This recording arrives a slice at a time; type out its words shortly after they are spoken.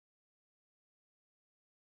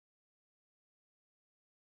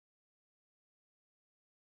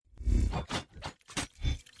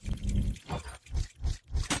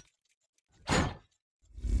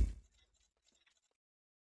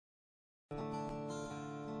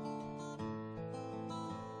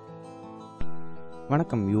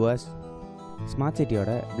வணக்கம் US. Smart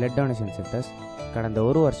சிட்டியோட blood donation centres கடந்த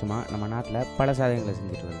ஒரு வருஷமாக நம்ம நாட்டில் பல சாதனைகளை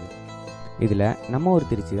செஞ்சுட்டு வருது. இதில் நம்ம ஊர்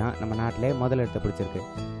திருச்சி தான் நம்ம நாட்டிலே முதல் இடத்தை பிடிச்சிருக்கு.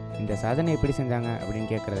 இந்த சாதனை எப்படி செஞ்சாங்க அப்படின்னு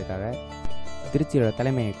கேட்குறதுக்காக திருச்சியோட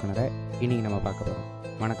தலைமை இயக்குனரை இன்றைக்கி நம்ம பார்க்க போகிறோம்.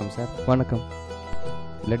 வணக்கம் சார். வணக்கம்.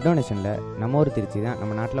 பிளட் டொனேஷனில் நம்ம ஊர் திருச்சி தான்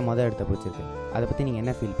நம்ம நாட்டில் முதல் இடத்தை பிடிச்சிருக்கு. அதை பற்றி நீங்கள்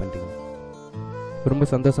என்ன ஃபீல் பண்ணுறீங்க? ரொம்ப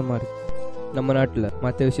சந்தோஷமாக இருக்குது. நம்ம நாட்டில்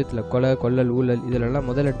மற்ற விஷயத்தில் கொலை, கொள்ளல், ஊழல் இதிலெல்லாம்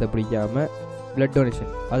முதல் இடத்தை பிடிக்காமல் பிளட்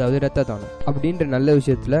டொனேஷன், அதாவது ரத்த தானம் அப்படின்ற நல்ல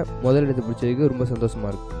விஷயத்தில் முதல் இடத்தை பிடிச்சதுக்கு ரொம்ப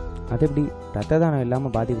சந்தோஷமாக இருக்குது. அது எப்படி ரத்த தானம்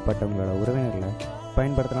இல்லாமல் பாதிக்கப்பட்டவங்களோட உறவினர்களை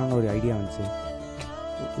பயன்படுத்தலாம்னு ஒரு ஐடியா வந்துச்சு?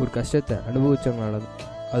 ஒரு கஷ்டத்தை அனுபவித்தவங்களால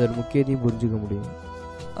அதோட முக்கியத்தையும் புரிஞ்சுக்க முடியும்.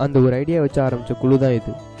 அந்த ஒரு ஐடியா வச்சு ஆரம்பித்த குழு தான்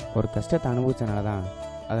இது. ஒரு கஷ்டத்தை அனுபவிச்சனால தான்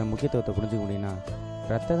அதன் முக்கியத்துவத்தை புரிஞ்சுக்க முடியும்னா,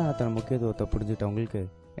 ரத்த தானத்தோட முக்கியத்துவத்தை புரிஞ்சுக்கிட்டவங்களுக்கு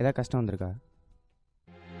ஏதாவது கஷ்டம் வந்திருக்கா?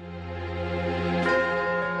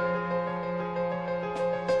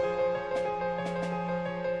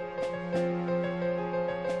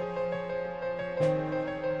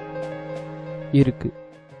 இருக்கு.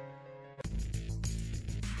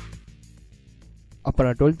 அப்போ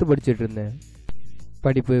நான் 12th படிச்சுட்டு இருந்தேன்.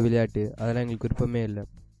 படிப்பு, விளையாட்டு அதெல்லாம் எங்களுக்கு விருப்பமே இல்லை.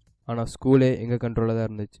 ஆனால் ஸ்கூலே எங்கள் கண்ட்ரோலில் தான்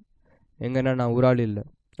இருந்துச்சு. எங்கன்னா நான் ஒரு ஆள் இல்லை,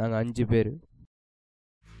 நாங்கள் 5 பேர்.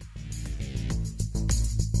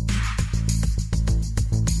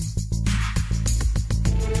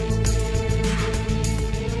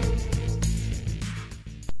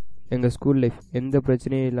 எங்கள் ஸ்கூல் லைஃப் எந்த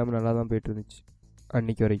பிரச்சனையும் இல்லாமல் நல்லா தான் போய்ட்டு இருந்துச்சு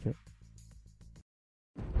அன்றைக்கி வரைக்கும்.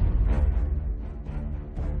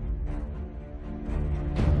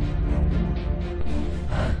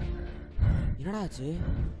 என்னடா ஆச்சு?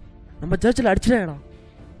 நம்ம சர்ச்சில் அடிச்சிடா.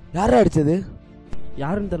 யாரா அடிச்சது?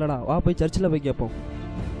 யாருன்னு தெரியலடா. வா போய் சர்ச்சில் போய் கேட்போம்.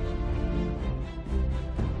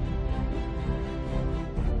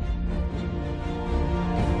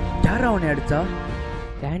 யாரா அவனை அடிச்சா?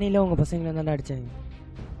 டேனியில் உங்கள் பசங்களை தாண்டா அடித்தாங்க.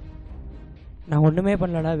 நான் ஒன்றுமே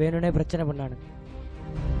பண்ணலடா, வேணும்னே பிரச்சனை பண்ணானு.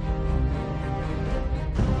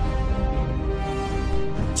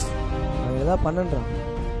 அவன் ஏதாவது பண்ணன்றான்.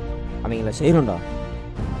 அவங்கள செய்யணும்டா.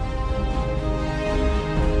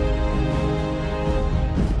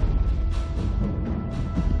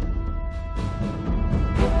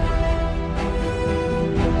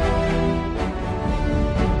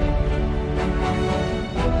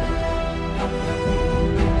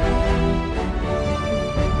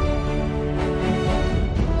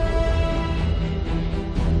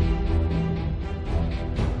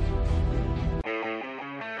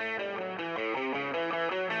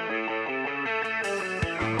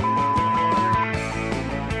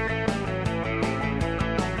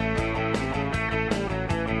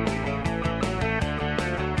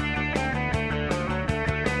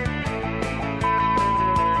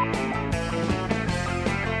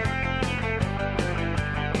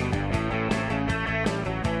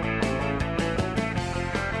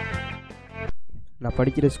 நான்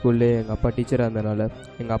படிக்கிற ஸ்கூல்லே எங்கள் அப்பா டீச்சராக இருந்தனால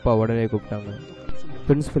எங்கள் அப்பா உடனே கூப்பிட்டாங்க.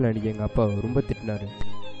 பிரின்ஸிபல் அன்றைக்கி எங்கள் அப்பா ரொம்ப திட்டினார்.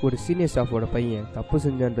 ஒரு சீனியர் ஸ்டாஃபோட பையன் தப்பு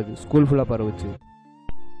செஞ்சான்றது ஸ்கூல் ஃபுல்லாக பரவுச்சு.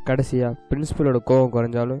 கடைசியாக பிரின்ஸிபலோட கோவம்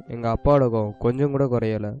குறைஞ்சாலும் எங்கள் அப்பாவோட கோவம் கொஞ்சம் கூட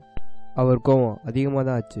குறையலை. அவர் கோவம் அதிகமாக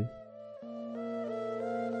தான் ஆச்சு.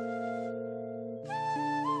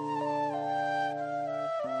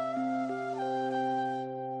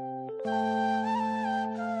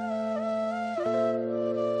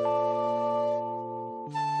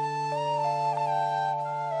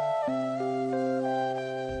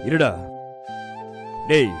 இருடா.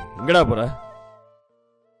 டேய், எங்கடா போற?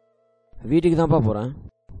 வீட்டுக்கு தான்ப்பா போகிறேன்.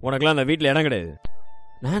 உனக்கெல்லாம் அந்த வீட்டில் இடம் கிடையாது.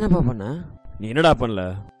 நான் என்னப்பா பண்ணேன்? நீ என்னடா பண்ணல?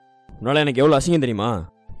 உன்னால எனக்கு எவ்வளோ அசிங்கம் தெரியுமா?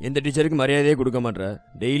 எந்த டீச்சருக்கு மரியாதையே கொடுக்க மாட்டேற,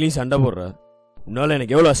 டெய்லியும் சண்டை போடுற. உன்னால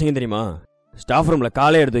எனக்கு எவ்வளோ அசிங்கம் தெரியுமா? ஸ்டாஃப் ரூமில்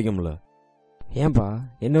காலே எடுத்து வைக்க முடியல. ஏன்பா,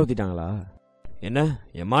 என்ன ஊற்றிட்டாங்களா? என்ன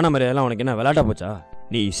என் மான மரியாதைலாம் உனக்கு என்ன விளையாட்டா போச்சா?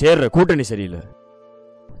 நீ சேர்ற கூட்டணி சரியில்லை.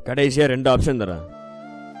 கடைசியாக 2 ஆப்ஷன் தரேன்.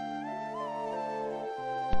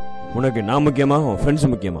 உனக்கு நான் முக்கியமா, உன் ஃப்ரெண்ட்ஸ்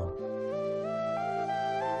முக்கியமா?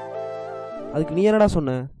 அதுக்கு நீ என்னடா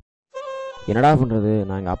சொன்ன? என்னடா பண்ணுறது,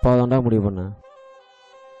 நான் எங்கள் அப்பாவை தான்டா முடிவு பண்ணேன்.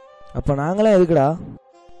 அப்போ நாங்களே எதுக்குடா?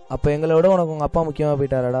 அப்போ எங்களை விட உனக்கு உங்கள் அப்பா முக்கியமாக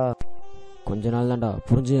போயிட்டாரடா? கொஞ்ச நாள் தான்டா,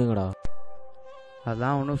 புரிஞ்சுக்கங்கடா.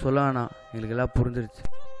 அதெல்லாம் ஒன்றும் சொல்ல வேணாம், எங்களுக்கு எல்லாம் புரிஞ்சிருச்சு.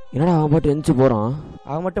 என்னடா அவன் பாட்டு எந்திச்சு போகிறான்?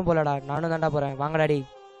 அவன் மட்டும் போலடா, நானும் தாண்டா போகிறேன். வாங்கடாடி.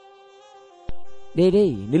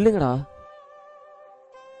 டேய் நில்லுங்கடா.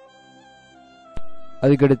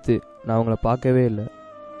 அதுக்கடுத்து நான் அவங்கள பார்க்கவே இல்லை.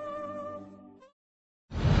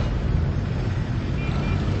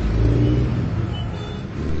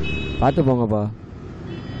 பார்த்து போங்கப்பா.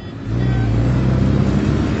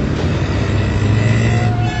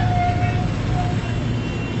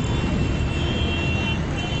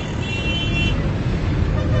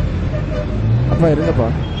 அப்பா இருங்கப்பா.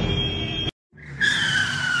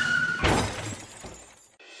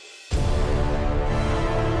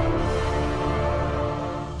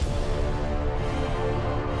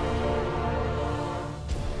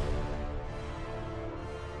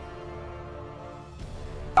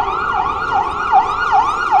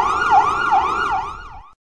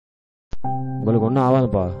 உங்களுக்கு ஒன்றும்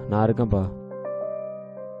ஆகாதுப்பா, நான் இருக்கேன்ப்பா.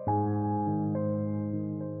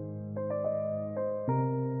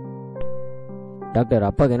 டாக்டர்,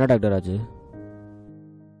 அப்பாவுக்கு என்ன டாக்டர் ஆச்சு?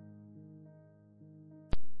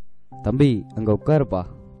 தம்பி அங்கே உட்காருப்பா.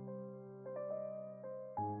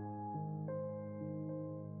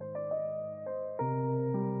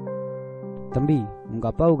 தம்பி உங்கள்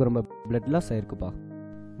அப்பாவுக்கு ரொம்ப பிளட் லாஸ் ஆகிருக்குப்பா.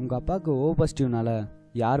 உங்கள் அப்பாவுக்கு O+னால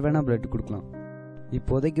யார் வேணால் பிளட் கொடுக்கலாம்.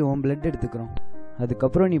 இப்போதைக்கு உன் பிளட் எடுத்துக்கிறோம்,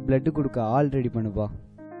 அதுக்கப்புறம் நீ பிளட்டு கொடுக்க ஆள் ரெடி பண்ணுப்பா.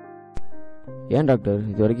 ஏன் டாக்டர்,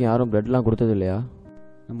 இது வரைக்கும் யாரும் பிளட்லாம் கொடுத்தது இல்லையா?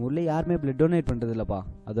 நம்ம ஊரில் யாருமே பிளட் டொனேட் பண்ணுறதில்லப்பா.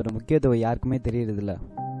 அதோட முக்கியத்துவம் யாருக்குமே தெரியறதில்ல.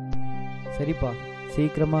 சரிப்பா,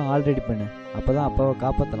 சீக்கிரமாக ஆள் ரெடி பண்ணு, அப்போ தான் அப்பாவை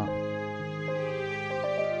காப்பாற்றலாம்.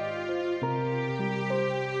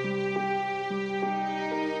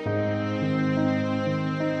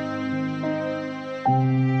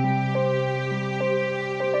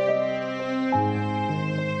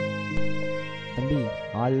 தம்பி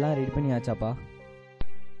ஆள்லாம் ரெடி பண்ணியாச்சாப்பா?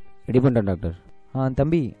 ரெடி பண்ணுறேன் டாக்டர்.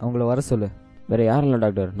 தம்பி அவங்கள வர சொல்லு. வேறு யாரும் இல்லை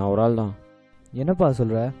டாக்டர், நான் ஒரு ஆள் தான். என்னப்பா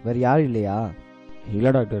சொல்கிற, வேறு யாரும் இல்லையா?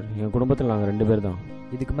 இல்லை டாக்டர், எங்கள் குடும்பத்தில் நாங்கள் 2 பேர் தான்.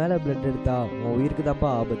 இதுக்கு மேலே பிளட் எடுத்தா உன் உயிருக்கு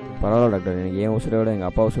தான்ப்பா ஆபத்து. பரவாயில்ல டாக்டர், எனக்கு என் உசுரை விட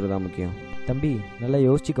எங்கள் அப்பா உசுறு தான் முக்கியம். தம்பி நல்லா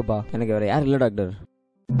யோசிச்சுக்கப்பா. எனக்கு வேறு யாரும் இல்லை டாக்டர்.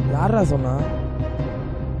 யாரா சொன்னா?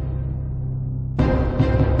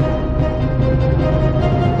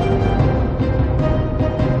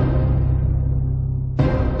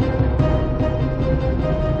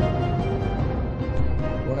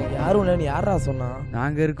 உனக்கு யாரும் இல்லைன்னு யாரா சொன்னா?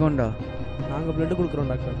 நாங்கள் இருக்கோம்டா. நாங்கள் பிளட்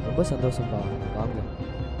கொடுக்குறோம் டாக்டர். ரொம்ப சந்தோஷம்ப்பா, வாங்க.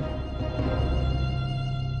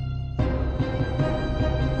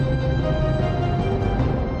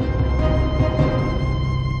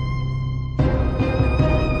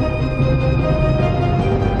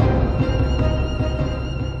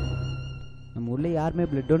 நம்ம ஊரில் யாருமே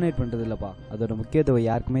பிளட் டொனேட் பண்ணுறதில்லப்பா. அதோட முக்கியத்துவம்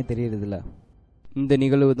யாருக்குமே தெரியறதில்ல. இந்த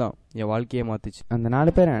நிகழ்வு தான் என் வாழ்க்கையை மாற்றுச்சு. அந்த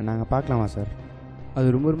 4 பேரை நாங்கள் பார்க்கலாமா சார்?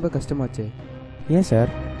 அது ரொம்ப ரொம்ப கஷ்டமாச்சே. ஏன்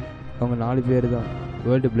சார்? அவங்க 4 பேர் தான்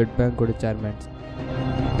வேர்ல்டு பிளட் பேங்கோட சேர்மேன்ஸ்.